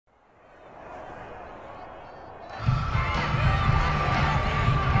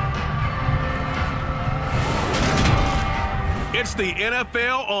It's the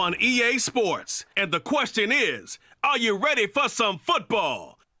NFL on EA Sports, and the question is, are you ready for some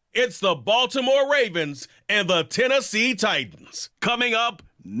football? It's the Baltimore Ravens and the Tennessee Titans. Coming up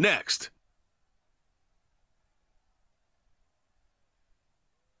next.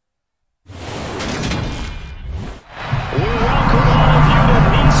 We welcome all of you to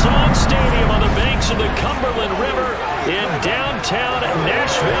Nissan Stadium on the banks of the Cumberland River in downtown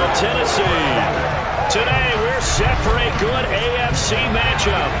Nashville, Tennessee. Today, we're set for a good AFC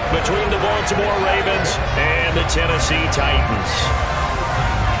matchup between the Baltimore Ravens and the Tennessee Titans.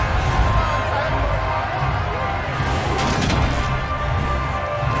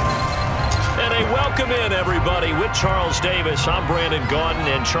 Welcome in, everybody. With Charles Davis, I'm Brandon Gaudin,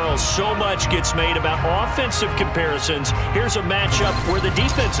 and Charles, so much gets made about offensive comparisons. Here's a matchup where the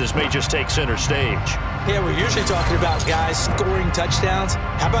defenses may just take center stage. Yeah, we're usually talking about guys scoring touchdowns.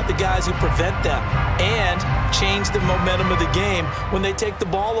 How about the guys who prevent them and change the momentum of the game when they take the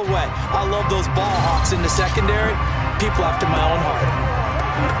ball away? I love those ball hawks in the secondary. People after my own heart.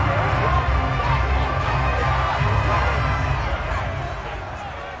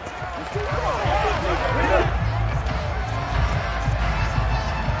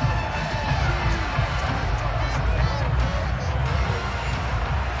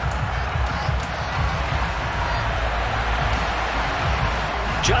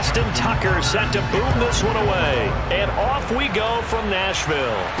 Justin Tucker set to boom this one away. And off we go from Nashville.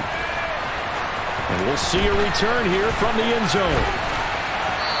 And we'll see a return here from the end zone.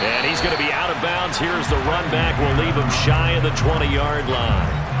 And he's going to be out of bounds. Here's the run back. We'll leave him shy of the 20-yard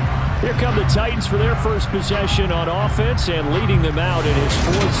line. Here come the Titans for their first possession on offense, and leading them out in his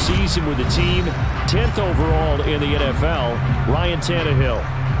 4th season with the team, 10th overall in the NFL, Ryan Tannehill.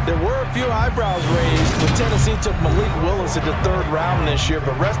 There were a few eyebrows raised when Tennessee took Malik Willis in the 3rd round this year,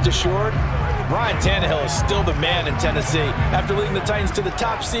 but rest assured, Ryan Tannehill is still the man in Tennessee after leading the Titans to the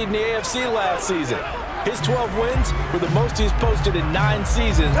top seed in the AFC last season. His 12 wins were the most he's posted in 9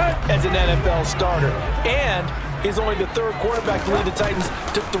 seasons as an NFL starter, and he's only the 3rd quarterback to lead the Titans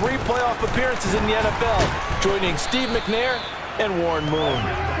to 3 playoff appearances in the NFL, joining Steve McNair and Warren Moon.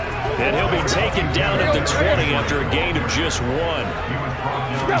 And he'll be taken down at the 20 after a gain of just 1.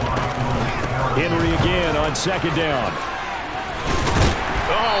 Henry again on 2nd down.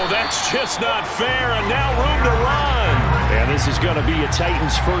 Oh, that's just not fair, and now room to run. And this is going to be a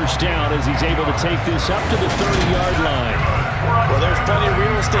Titans first down as he's able to take this up to the 30-yard line. Well, there's plenty of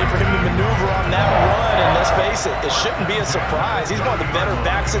real estate for him to maneuver on that run, and let's face it, it shouldn't be a surprise. He's one of the better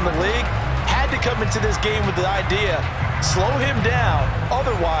backs in the league. Had to come into this game with the idea, slow him down,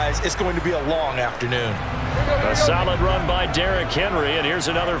 otherwise it's going to be a long afternoon. A solid run by Derrick Henry, and here's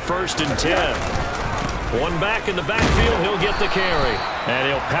another 1st and 10. One back in the backfield, he'll get the carry. And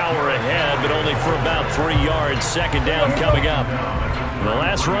he'll power ahead, but only for about 3 yards. 2nd down coming up. The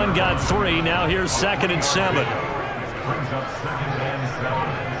last run got 3, now here's 2nd and 7.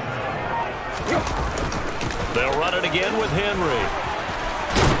 They'll run it again with Henry.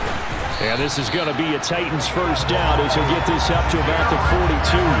 And this is going to be a Titans first down as he'll get this up to about the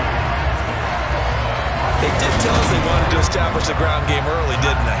 42. They did tell us they wanted to establish the ground game early,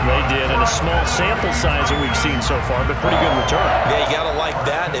 didn't they? They did, and a small sample size that we've seen so far, but pretty good return. Yeah, you got to like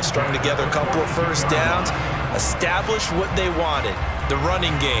that. They've strung together a couple of first downs, established what they wanted, the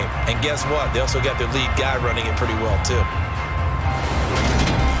running game. And guess what? They also got their lead guy running it pretty well, too.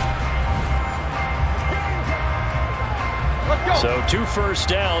 So 2 first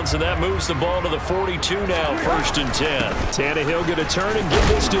downs, and that moves the ball to the 42 now, 1st and 10. Tannehill going to turn and give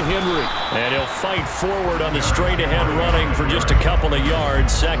this to Henry. And he'll fight forward on the straight-ahead running for just a couple of yards,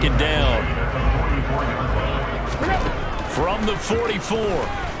 2nd down. From the 44,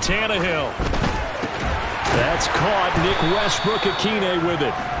 Tannehill. That's caught. Nick Westbrook-Akine with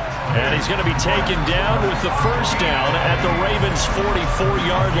it. And he's going to be taken down with the first down at the Ravens'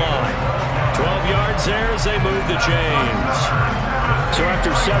 44-yard line. 12 yards there as they move the chains. So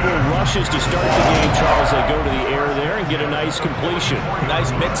after several rushes to start the game, Charles, they go to the air there and get a nice completion.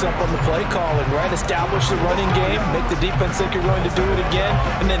 Nice mix-up on the play calling, right? Establish the running game, make the defense think you're going to do it again,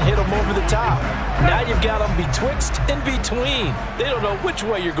 and then hit them over the top. Now you've got them betwixt and between. They don't know which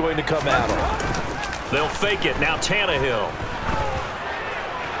way you're going to come at them. They'll fake it. Now Tannehill.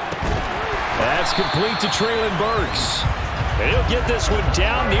 That's complete to Treylon Burks. And he'll get this one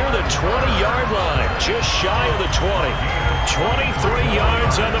down near the 20-yard line, just shy of the 20. 23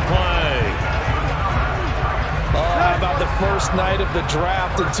 yards on the play. How about the first night of the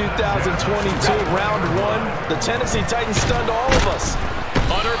draft in 2022, round 1? The Tennessee Titans stunned all of us.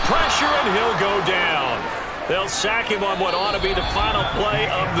 Under pressure, and he'll go down. They'll sack him on what ought to be the final play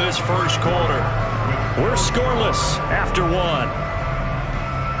of this first quarter. We're scoreless after one.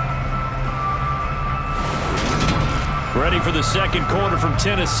 Ready for the second quarter from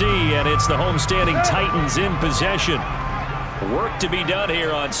Tennessee, and it's the homestanding Titans in possession. Work to be done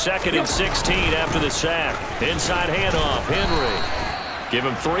here on 2nd and 16 after the sack. Inside handoff, Henry. Give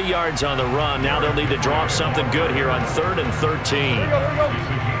him 3 yards on the run. Now they'll need to draw up something good here on 3rd and 13.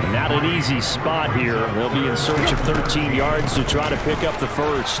 Not an easy spot here. They'll be in search of 13 yards to try to pick up the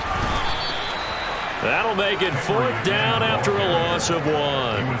first. That'll make it 4th down after a loss of 1.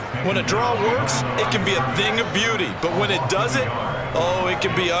 When a draw works, it can be a thing of beauty. But when it doesn't, oh, it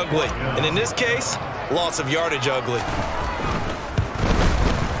can be ugly. And in this case, loss of yardage ugly.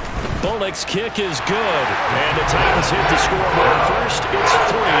 Bullock's kick is good. And the Titans hit the scoreboard first. It's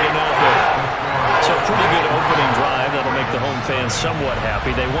 3-0. So pretty good opening drive. That'll make the home fans somewhat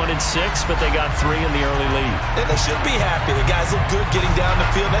happy. They wanted 6, but they got 3 in the early lead. And they should be happy. The guys look good getting down the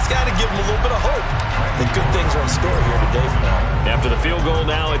field. That's got to give them a little bit of hope. The good things are in store here today for them. After the field goal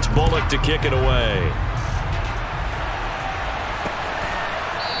now, it's Bullock to kick it away.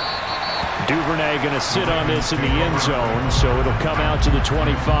 Duvernay going to sit on this in the end zone, so it'll come out to the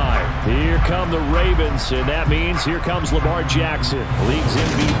 25. Here come the Ravens, and that means here comes Lamar Jackson, league's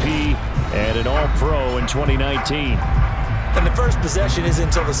MVP and an All-Pro in 2019. And the first possession isn't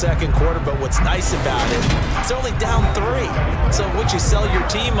until the second quarter, but what's nice about it, it's only down 3. So what you sell your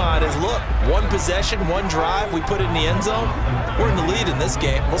team on is, look, 1 possession, 1 drive, we put it in the end zone. We're in the lead in this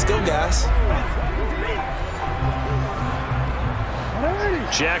game. Let's go, guys.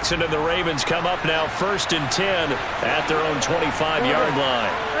 Jackson and the Ravens come up now 1st and 10 at their own 25-yard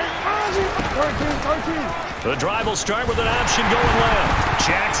line. The drive will start with an option going left.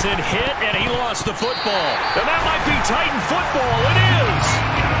 Jackson hit, and he lost the football. And that might be Titan football. It is!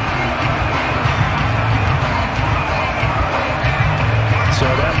 So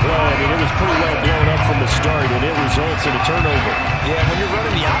that play, I mean, it was pretty well blown up from the start, and it results in a turnover. Yeah, when you're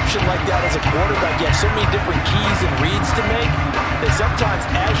running the option like that as a quarterback, you have so many different keys and reads to make that sometimes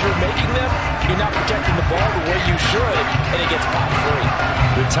as you're making them, you're not protecting the ball the way you should, and it gets popped free.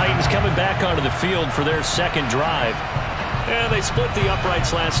 The Titans coming back onto the field for their second drive. And they split the uprights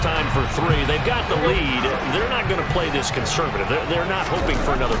last time for 3. They've got the lead. They're not going to play this conservative. They're not hoping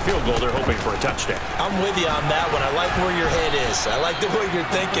for another field goal. They're hoping for a touchdown. I'm with you on that one. I like where your head is. I like the way you're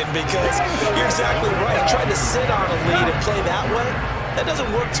thinking because you're exactly right. Trying to sit on a lead and play that way, that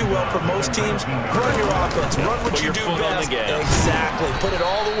doesn't work too well for most teams. Run your offense. Run what you do best. Exactly. Put it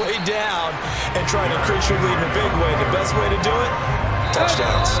all the way down and try to increase your lead in a big way. The best way to do it,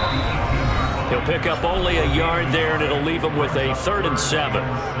 touchdowns. He'll pick up only a yard there, and it'll leave him with a 3rd and 7.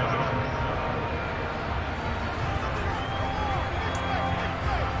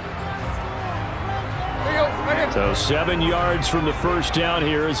 So 7 yards from the first down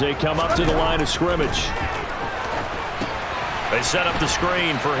here as they come up to the line of scrimmage. They set up the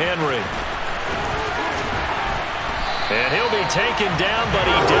screen for Henry. And he'll be taken down, but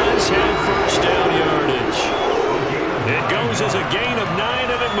he does have first down yardage. It goes as a gain of 9,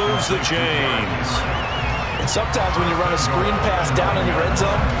 and it moves the chains. And sometimes when you run a screen pass down in the red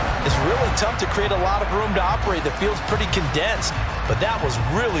zone, it's really tough to create a lot of room to operate. The field's pretty condensed, but that was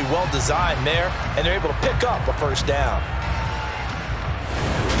really well designed there, and they're able to pick up a first down.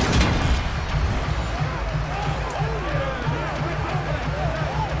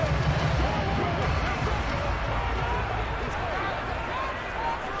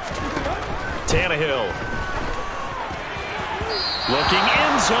 Tannehill. Looking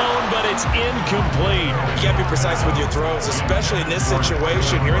end zone, but it's incomplete. You can't be precise with your throws, especially in this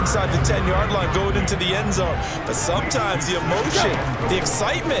situation. You're inside the 10-yard line going into the end zone. But sometimes the emotion, the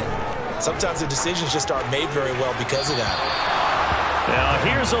excitement, sometimes the decisions just aren't made very well because of that. Now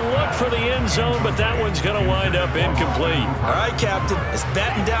here's a look for the end zone, but that one's going to wind up incomplete. All right, Captain. It's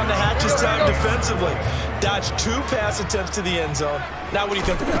batten down the hatches time defensively. Dodged 2 pass attempts to the end zone. Now what do you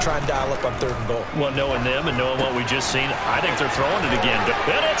think they're going to try and dial up on 3rd and goal? Well, knowing them and knowing what we just seen, I think they're throwing it again.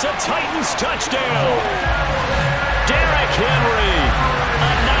 And it's a Titans touchdown. Derrick Henry,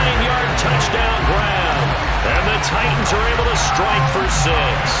 a 9-yard touchdown grab. And the Titans are able to strike for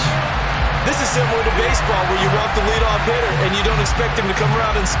 6. This is similar to baseball where you walk the leadoff hitter and you don't expect him to come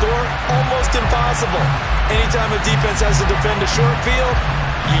around and score. Almost impossible. Anytime a defense has to defend a short field,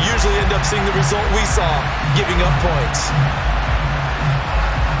 you usually end up seeing the result we saw, giving up points.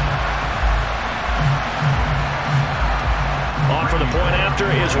 On for the point after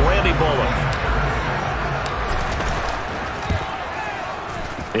is Randy Bullock.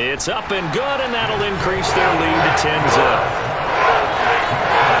 It's up and good, and that'll increase their lead to 10-0.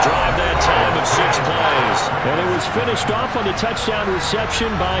 Drive that time of 6 plays. And it was finished off on the touchdown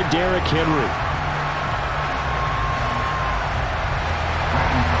reception by Derrick Henry.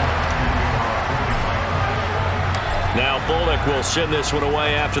 Logitech will send this one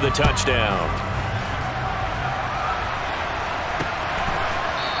away after the touchdown.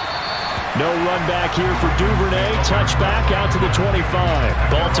 No run back here for Duvernay. Touchback out to the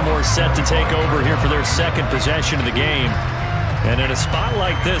 25. Baltimore set to take over here for their second possession of the game. And in a spot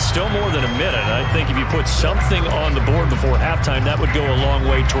like this, still more than a minute, I think if you put something on the board before halftime, that would go a long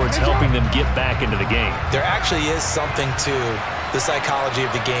way towards helping them get back into the game. There actually is something to the psychology of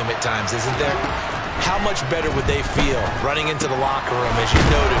the game at times, isn't there? How much better would they feel running into the locker room, as you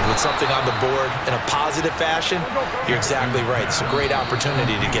noted, with something on the board in a positive fashion? You're exactly right. It's a great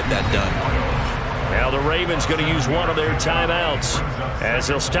opportunity to get that done. Now the Ravens going to use one of their timeouts as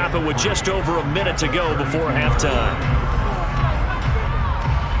they'll stop it with just over a minute to go before halftime.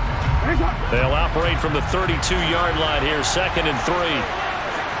 They'll operate from the 32-yard line here, 2nd and 3.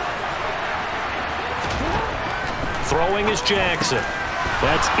 Throwing is Jackson.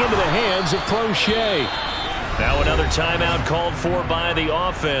 That's into the hands of Crochet. Now another timeout called for by the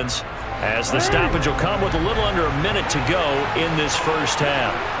offense as the stoppage will come with a little under a minute to go in this first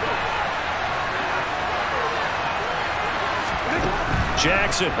half.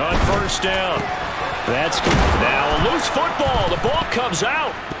 Jackson on first down. That's now a loose football. The ball comes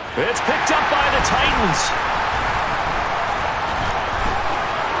out. It's picked up by the Titans.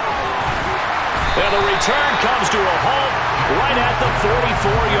 And the return comes to a halt right at the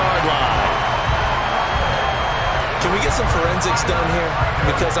 44-yard line. Can we get some forensics done here?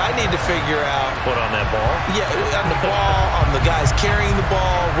 Because I need to figure out... What, on that ball? Yeah, on the ball, on the guys carrying the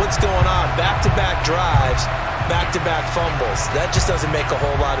ball, what's going on? Back-to-back drives, back-to-back fumbles. That just doesn't make a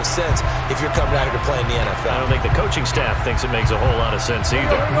whole lot of sense if you're coming out here to play in the NFL. I don't think the coaching staff thinks it makes a whole lot of sense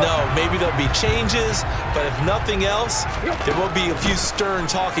either. No, maybe there'll be changes, but if nothing else, there will be a few stern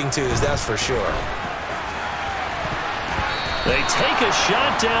talking tos, that's for sure. They take a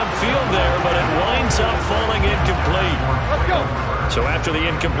shot downfield there, but it winds up falling incomplete. So after the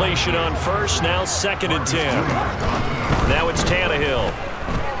incompletion on first, now 2nd and 10. Now it's Tannehill.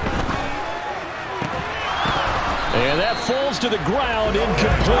 And that falls to the ground,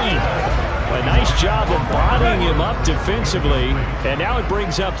 incomplete. A nice job of bodying him up defensively, and now it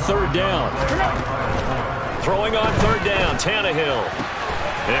brings up 3rd down. Throwing on 3rd down, Tannehill.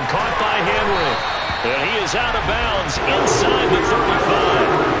 And caught by Henry. And he is out of bounds inside the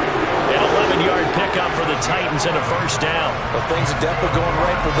 35. An 11-yard pickup for the Titans and a first down. Well, things are definitely going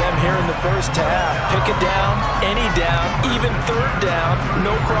right for them here in the first half. Pick it down, any down, even 3rd down,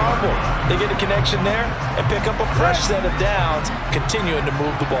 no problem. They get a connection there and pick up a fresh set of downs, continuing to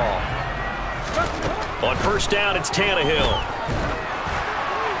move the ball. On first down, it's Tannehill.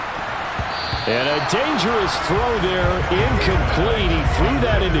 And a dangerous throw there, incomplete. He threw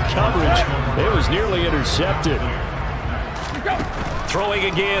that into coverage. It was nearly intercepted. Throwing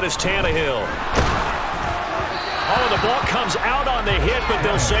again is Tannehill. Oh, the ball comes out on the hit, but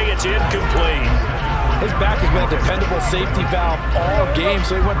they'll say it's incomplete. His back has been a dependable safety valve all game,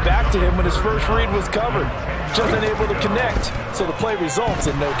 so he went back to him when his first read was covered. Just unable to connect, so the play results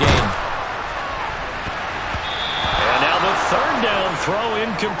in no gain. The 3rd down throw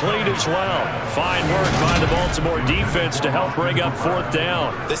incomplete as well. Fine work by the Baltimore defense to help bring up 4th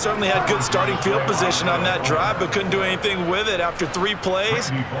down. They certainly had good starting field position on that drive, but couldn't do anything with it after 3 plays.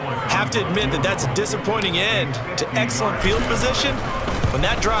 Have to admit that that's a disappointing end to excellent field position. When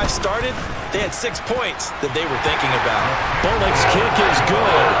that drive started, they had 6 points that they were thinking about. Bullock's kick is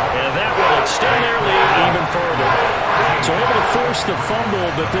good, and that will extend their lead even further. So able to force the fumble,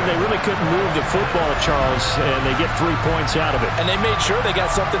 but then they really couldn't move the football, Charles, and they get 3 points out of it. And they made sure they got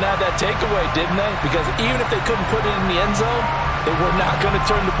something out of that takeaway, didn't they? Because even if they couldn't put it in the end zone, they were not going to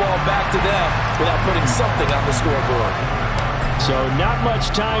turn the ball back to them without putting something on the scoreboard. So not much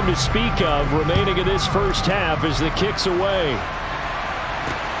time to speak of remaining in this first half as the kick's away.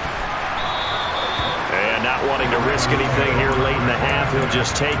 And not wanting to risk anything here late in the half, he'll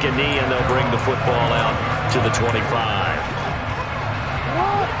just take a knee and they'll bring the football out to the 25.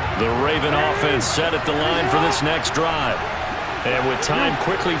 The Raven offense set at the line for this next drive. And with time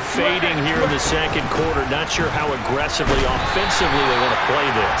quickly fading here in the second quarter, not sure how aggressively, offensively they want to play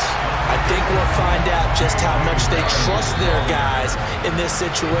this. I think we'll find out just how much they trust their guys in this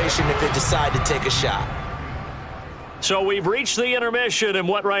situation if they decide to take a shot. So we've reached the intermission in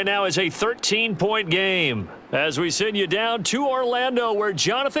what right now is a 13-point game as we send you down to Orlando where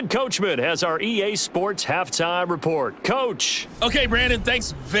Jonathan Coachman has our EA Sports Halftime Report. Coach. Okay, Brandon,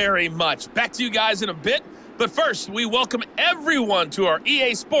 thanks very much. Back to you guys in a bit. But first, we welcome everyone to our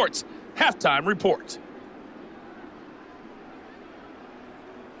EA Sports Halftime Report.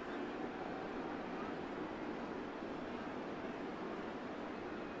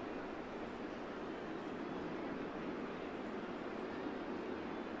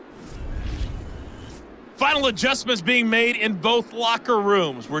 Final adjustments being made in both locker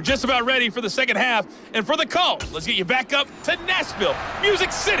rooms. We're just about ready for the second half. And for the call, let's get you back up to Nashville,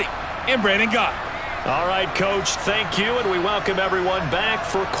 Music City, and Brandon Gott. All right, Coach, thank you, and we welcome everyone back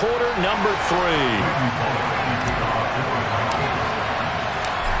for quarter number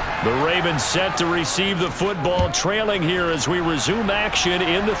 3. The Ravens set to receive the football, trailing here as we resume action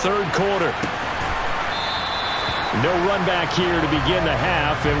in the third quarter. No run back here to begin the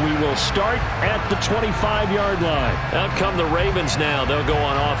half, and we will start at the 25-yard line. Out come the Ravens now. They'll go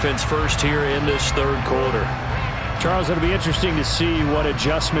on offense first here in this third quarter. Charles, it'll be interesting to see what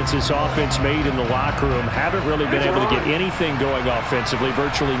adjustments this offense made in the locker room. Haven't really been able to get anything going offensively,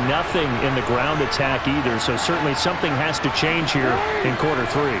 virtually nothing in the ground attack either, so certainly something has to change here in quarter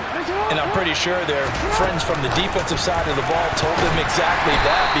 3. And I'm pretty sure their friends from the defensive side of the ball told them exactly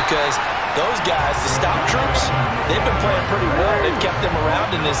that, because those guys, the stop troops, they've been playing pretty well. They've kept them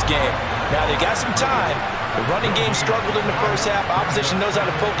around in this game. Now they got some time. The running game struggled in the first half. Opposition knows how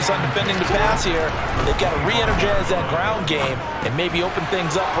to focus on defending the pass here. They've got to re-energize that ground game and maybe open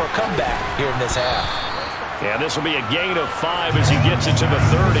things up for a comeback here in this half. Yeah, this will be a gain of 5 as he gets it to the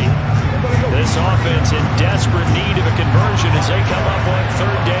 30. This offense in desperate need of a conversion as they come up on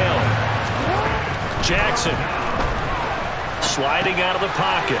third down. Jackson sliding out of the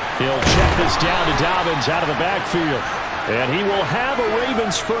pocket. He'll check this down to Dobbins out of the backfield. And he will have a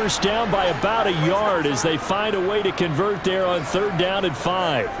Ravens first down by about a yard as they find a way to convert there on third down and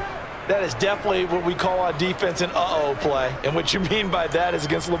 5. That is definitely what we call on defense an uh-oh play. And what you mean by that is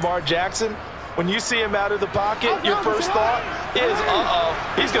against Lamar Jackson, when you see him out of the pocket, your first thought is, uh-oh,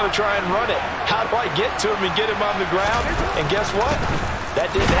 he's going to try and run it. How do I get to him and get him on the ground? And guess what?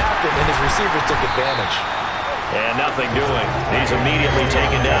 That didn't happen, and his receivers took advantage. And nothing doing. He's immediately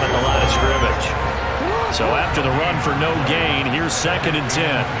taken down at the line of scrimmage. So after the run for no gain, here's 2nd and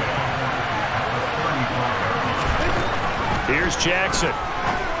 10. Here's Jackson.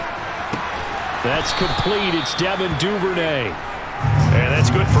 That's complete. It's Devin Duvernay. And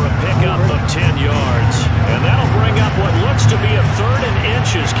that's good for a pickup of 10 yards. And that'll bring up what looks to be a 3rd and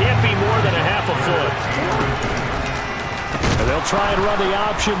inches. Can't be more than a half a foot. And they'll try and run the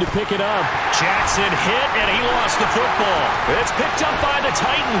option to pick it up. Jackson hit, and he lost the football. It's picked up by the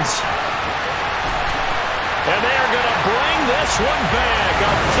Titans. And they're going to bring this one back.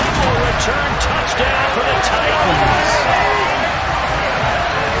 A fumble return touchdown for the Titans.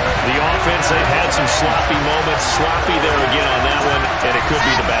 The offense, they've had some sloppy moments. Sloppy there again on that one, and it could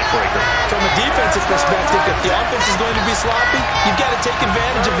be the backbreaker. From a defensive perspective, if the offense is going to be sloppy, you've got to take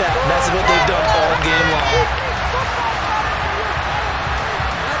advantage of that. And that's what they've done all game long.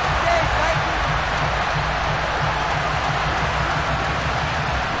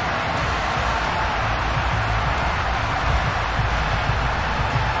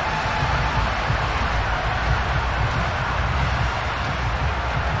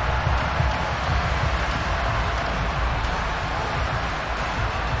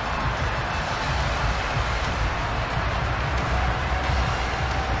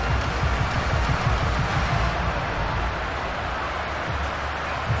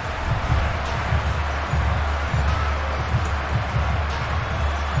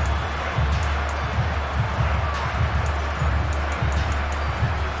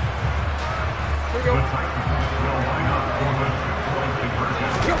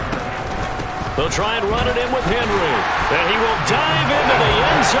 They'll try and run it in with Henry. And he will dive into the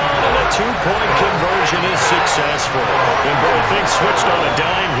end zone, and the two-point conversion is successful. And both things switched on a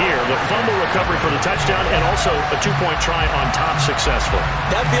dime here. The fumble recovery for the touchdown and also a two-point try on top successful.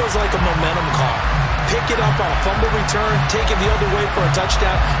 That feels like a momentum call. Pick it up on a fumble return, take it the other way for a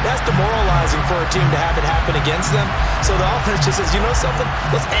touchdown. That's demoralizing for a team to have it happen against them. So the offense just says, you know something?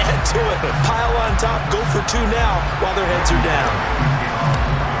 Let's add to it. Pile on top, go for 2 now while their heads are down.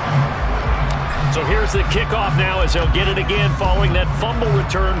 So here's the kickoff now as they'll get it again following that fumble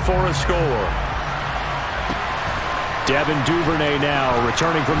return for a score. Devin Duvernay now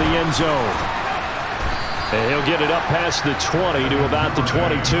returning from the end zone. And he'll get it up past the 20 to about the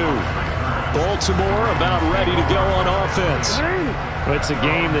 22. Baltimore about ready to go on offense. It's a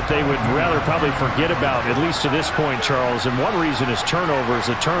game that they would rather probably forget about, at least to this point, Charles. And one reason is turnovers.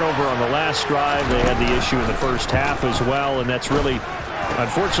 A turnover on the last drive. They had the issue in the first half as well, and that's really,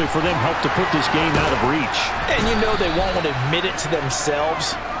 unfortunately for them, helped to put this game out of reach. And you know they won't want to admit it to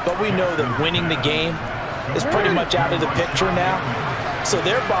themselves, but we know that winning the game is pretty much out of the picture now. So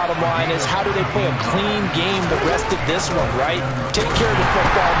their bottom line is, how do they play a clean game the rest of this one, right? Take care of the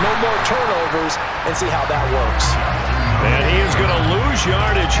football, no more turnovers, and see how that works. And he is going to lose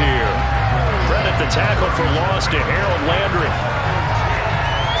yardage here. Credit the tackle for loss to Harold Landry.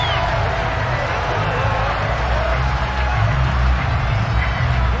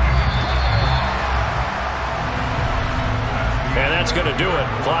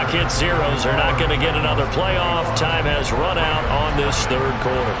 Clock hits zeros. They're not going to get another playoff. Time has run out on this third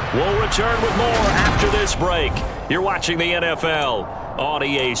quarter. We'll return with more after this break. You're watching the NFL on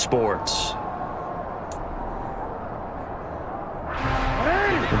EA Sports.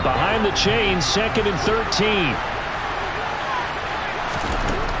 Behind the chains, 2nd and 13.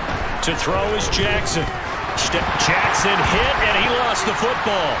 To throw is Jackson. Jackson hit, and he lost the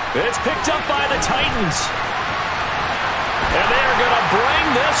football. It's picked up by the Titans. And they're going to bring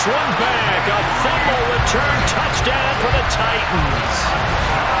this one back. A fumble return touchdown for the Titans.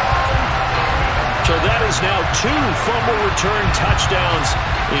 So that is now 2 fumble return touchdowns.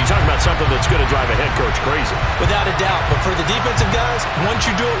 You're talking about something that's going to drive a head coach crazy. Without a doubt. But for the defensive guys, once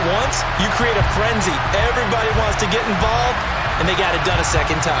you do it once, you create a frenzy. Everybody wants to get involved, and they got it done a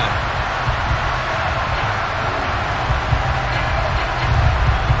second time.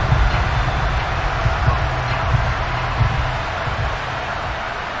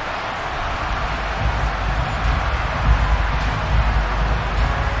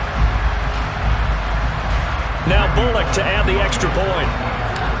 Now Bullock to add the extra point.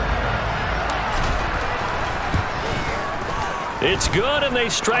 It's good, and they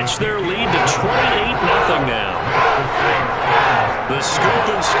stretch their lead to 28-0 now. The scoop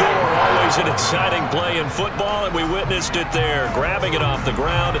and score, always an exciting play in football, and we witnessed it there, grabbing it off the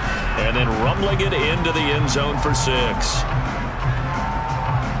ground and then rumbling it into the end zone for 6.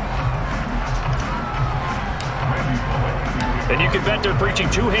 And you can bet they're preaching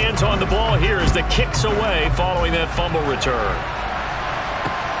 2 hands on the ball here as the kick's away following that fumble return.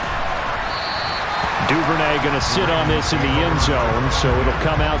 Duvernay going to sit on this in the end zone, so it'll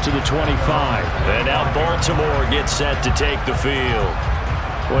come out to the 25. And now Baltimore gets set to take the field.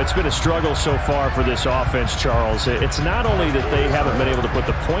 Well, it's been a struggle so far for this offense, Charles. It's not only that they haven't been able to put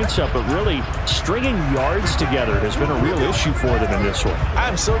the points up, but really stringing yards together has been a real issue for them in this one.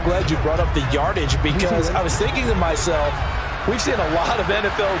 I'm so glad you brought up the yardage because I was thinking to myself, we've seen a lot of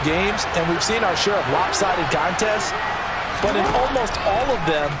NFL games, and we've seen our share of lopsided contests, but in almost all of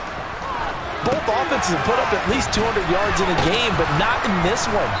them, both offenses have put up at least 200 yards in a game, but not in this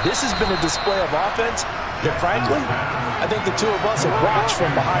one. This has been a display of offense that, frankly, I think the two of us have watched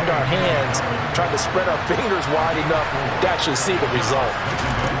from behind our hands, trying to spread our fingers wide enough to actually see the result.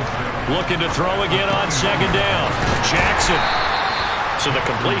 Looking to throw again on 2nd down. Jackson. So the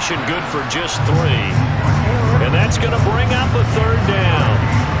completion good for just 3. And that's going to bring up a 3rd down.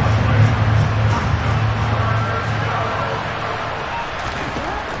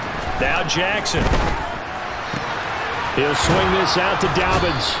 Now Jackson. He'll swing this out to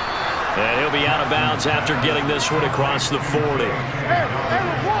Dobbins. And he'll be out of bounds after getting this one across the 40.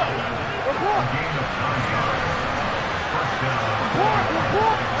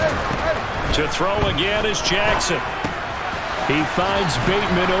 To throw again is Jackson. He finds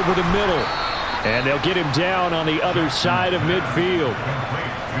Bateman over the middle. And they'll get him down on the other side of midfield.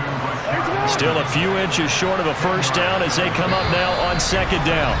 Still a few inches short of a 1st down as they come up now on 2nd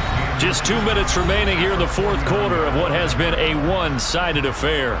down. Just 2 minutes remaining here in the 4th quarter of what has been a one-sided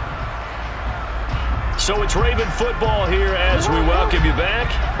affair. So it's Raven football here as we welcome you back.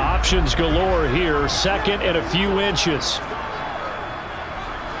 Options galore here. 2nd and a few inches.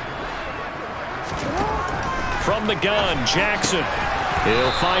 From the gun, Jackson.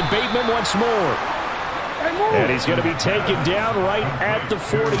 He'll find Bateman once more. And he's going to be taken down right at the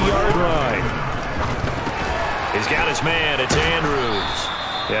 40-yard line. He's got his man. It's Andrews.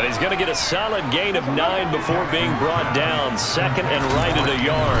 And he's going to get a solid gain of 9 before being brought down. 2nd and right at a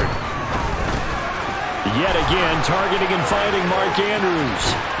yard. Yet again, targeting and finding Mark Andrews.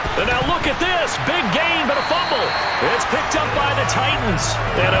 And now look at this. Big gain, but a fumble. It's picked up by the Titans.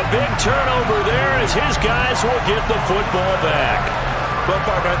 And a big turnover there as his guys will get the football back. But,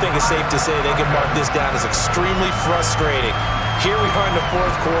 partner, I think it's safe to say they can mark this down as extremely frustrating. Here we are in the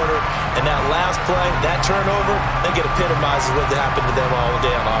 4th quarter, and that last play, that turnover, I think it epitomizes what happened to them all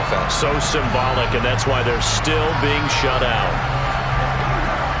day on offense. So symbolic, and that's why they're still being shut out.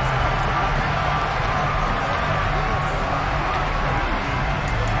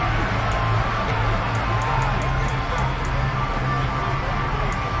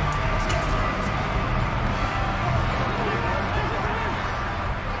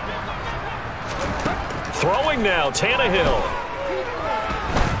 Throwing now, Tannehill.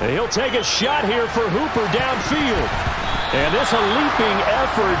 And he'll take a shot here for Hooper downfield. And this a leaping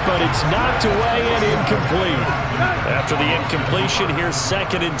effort, but it's knocked away and incomplete. After the incompletion, here's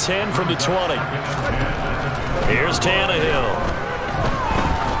 2nd and 10 from the 20. Here's Tannehill.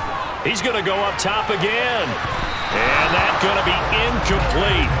 He's going to go up top again. And that's going to be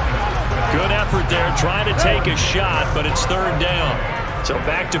incomplete. Good effort there, trying to take a shot, but it's 3rd down. So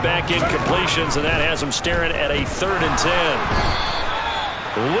back-to-back incompletions, and that has him staring at a 3rd and 10.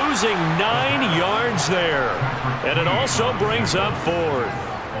 Losing 9 yards there. And it also brings up 4th.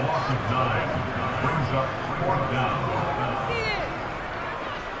 Loss of 9 brings up 4th down.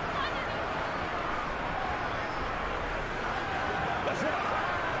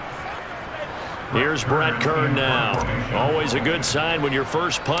 Here's Brett Kern now. Always a good sign when your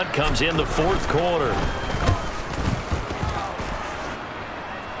first punt comes in the 4th quarter.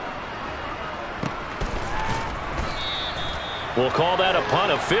 We'll call that a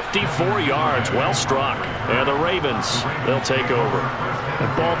punt of 54 yards. Well struck. And the Ravens, they'll take over.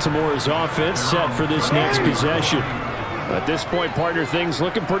 And Baltimore's offense set for this next possession. At this point, partner, things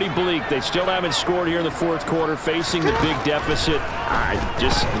looking pretty bleak. They still haven't scored here in the 4th quarter, facing the big deficit.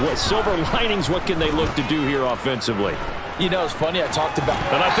 Silver linings, what can they look to do here offensively? You know, it's funny, I talked about...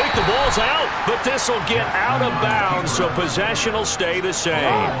 And I think the ball's out, but this will get out of bounds, so possession will stay the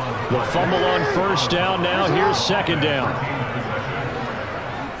same. The fumble on 1st down now. Here's 2nd down.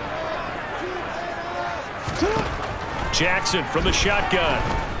 Jackson from the shotgun.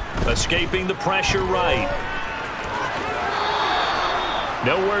 Escaping the pressure right.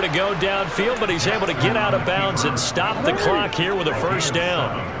 Nowhere to go downfield, but he's able to get out of bounds and stop the clock here with a 1st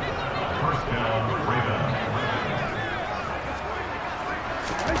down.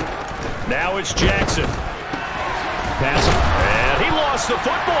 Now it's Jackson. Passing. And he lost the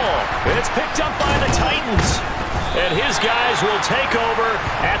football. It's picked up by the Titans. And his guys will take over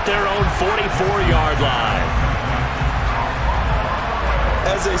at their own 44-yard line.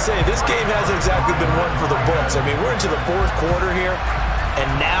 As they say, this game hasn't exactly been one for the books. I mean, we're into the 4th quarter here, and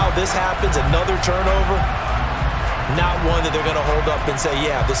now this happens, another turnover. Not one that they're going to hold up and say,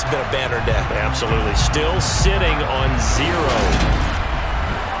 yeah, this has been a banner day. Absolutely. Still sitting on 0.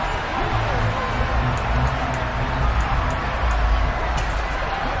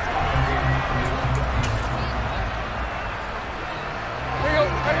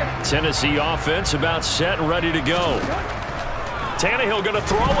 Tennessee offense about set and ready to go. Tannehill going to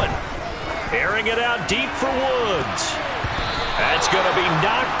throw it. Airing it out deep for Woods. That's going to be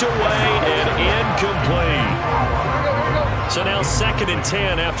knocked away and incomplete. So now 2nd and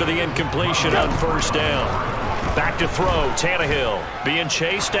 10 after the incompletion on 1st down. Back to throw, Tannehill being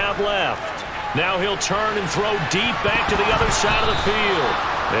chased out left. Now he'll turn and throw deep back to the other side of the field.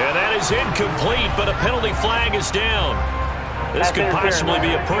 And that is incomplete, but a penalty flag is down. This could possibly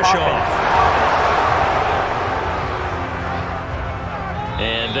be a push-off.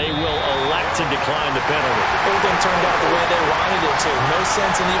 And they will elect to decline the penalty. Everything turned out the way they wanted it to. No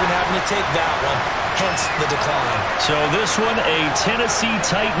sense in even having to take that one, hence the decline. So this one, a Tennessee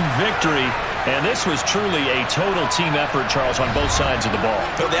Titan victory. And this was truly a total team effort, Charles, on both sides of the ball.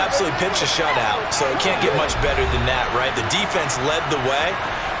 They absolutely pitched a shutout, so it can't get much better than that, right? The defense led the way,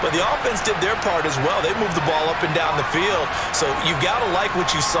 but the offense did their part as well. They moved the ball up and down the field, so you've got to like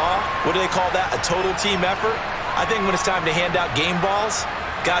what you saw. What do they call that? A total team effort? I think when it's time to hand out game balls,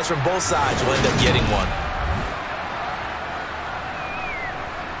 guys from both sides will end up getting one.